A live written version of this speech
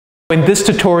In this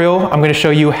tutorial, I'm going to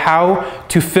show you how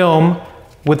to film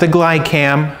with the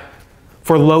Glidecam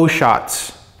for low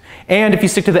shots. And if you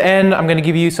stick to the end, I'm going to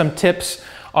give you some tips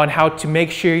on how to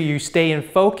make sure you stay in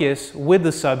focus with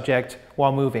the subject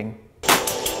while moving.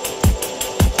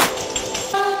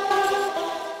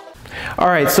 All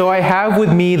right, so I have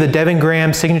with me the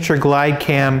Devin signature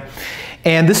Glidecam,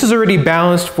 and this is already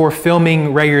balanced for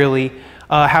filming regularly.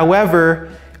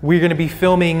 However, we're going to be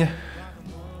filming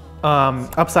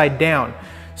upside down.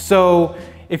 So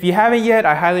if you haven't yet,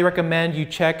 I highly recommend you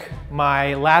check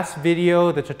my last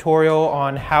video, the tutorial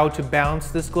on how to balance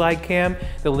this Glidecam.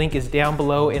 The link is down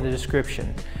below in the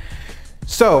description.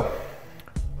 So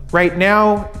right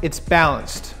now it's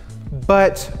balanced,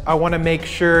 but I want to make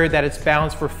sure that it's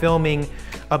balanced for filming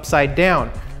upside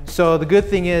down. So the good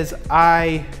thing is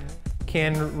I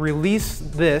can release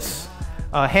this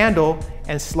handle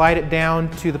and slide it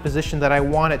down to the position that I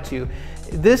want it to.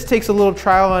 This takes a little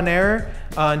trial and error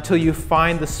until you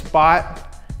find the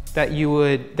spot that you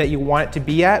want it to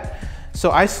be at.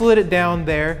 So I slid it down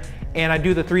there and I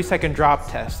do the 3-second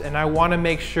drop test. And I want to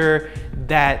make sure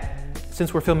that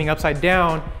since we're filming upside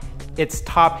down, it's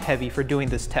top heavy for doing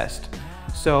this test.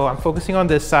 So I'm focusing on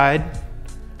this side.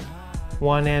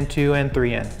 1 and 2 and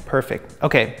 3 and perfect.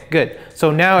 Okay, good.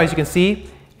 So now as you can see,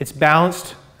 it's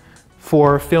balanced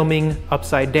for filming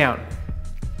upside down.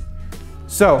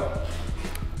 So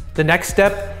the next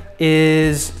step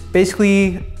is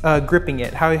basically gripping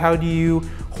it. How do you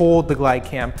hold the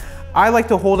Glidecam? I like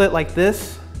to hold it like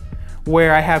this,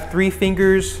 where I have 3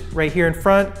 fingers right here in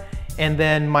front and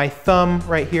then my thumb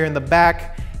right here in the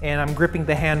back, and I'm gripping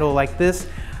the handle like this.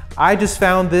 I just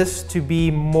found this to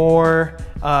be more,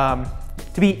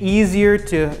 easier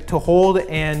to hold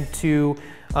and to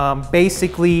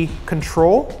basically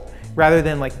control, rather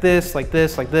than like this, like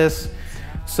this, like this.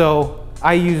 So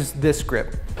I use this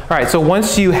grip. All right, so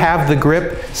once you have the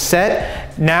grip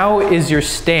set, now is your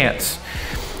stance.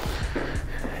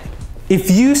 If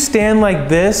you stand like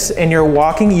this and you're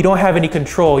walking, you don't have any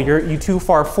control. You're too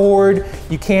far forward,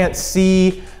 you can't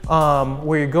see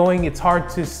where you're going. It's hard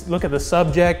to look at the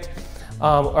subject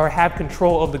or have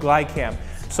control of the Glidecam.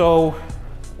 So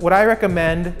what I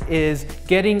recommend is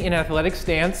getting in an athletic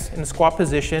stance in a squat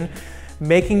position,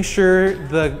 making sure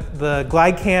the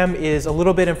Glidecam is a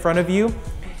little bit in front of you,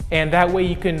 and that way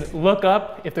you can look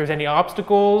up if there's any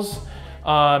obstacles,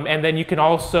 and then you can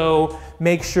also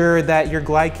make sure that your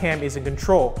Glidecam is in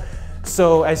control.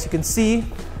 So as you can see,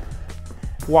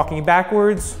 walking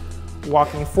backwards,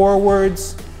 walking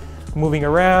forwards, moving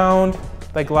around,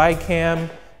 the Glidecam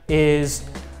is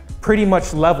pretty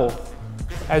much level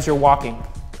as you're walking.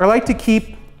 I like to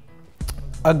keep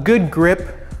a good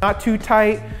grip, not too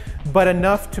tight, but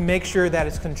enough to make sure that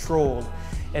it's controlled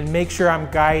and make sure I'm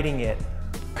guiding it.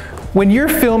 When you're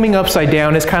filming upside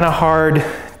down, it's kind of hard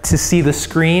to see the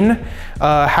screen.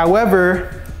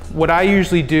 However, what I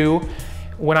usually do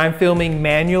when I'm filming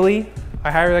manually,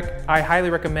 I highly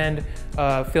recommend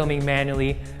filming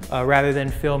manually rather than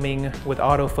filming with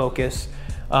autofocus.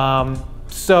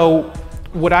 So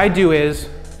what I do is,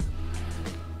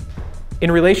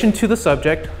 in relation to the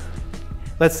subject,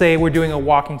 let's say we're doing a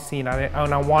walking scene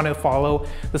and I want to follow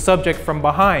the subject from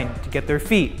behind to get their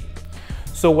feet.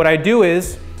 So what I do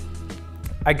is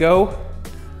I go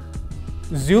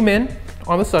zoom in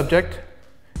on the subject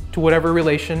to whatever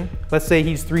relation. Let's say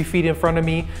he's 3 feet in front of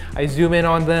me. I zoom in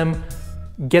on them,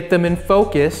 get them in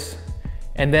focus,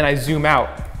 and then I zoom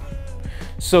out.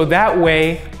 So that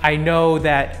way I know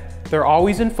that they're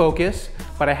always in focus,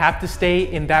 but I have to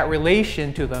stay in that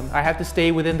relation to them. I have to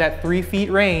stay within that 3 feet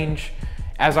range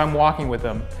as I'm walking with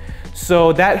them.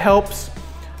 So that helps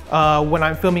when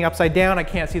I'm filming upside down. I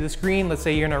can't see the screen. Let's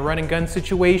say you're in a run and gun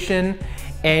situation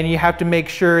and you have to make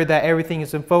sure that everything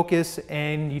is in focus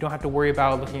and you don't have to worry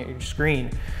about looking at your screen.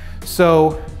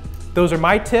 So those are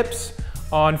my tips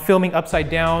on filming upside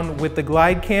down with the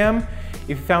Glidecam. If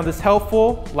you found this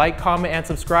helpful, like, comment, and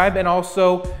subscribe, and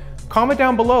also comment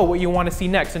down below what you want to see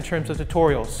next in terms of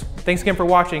tutorials. Thanks again for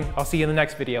watching. I'll see you in the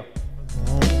next video.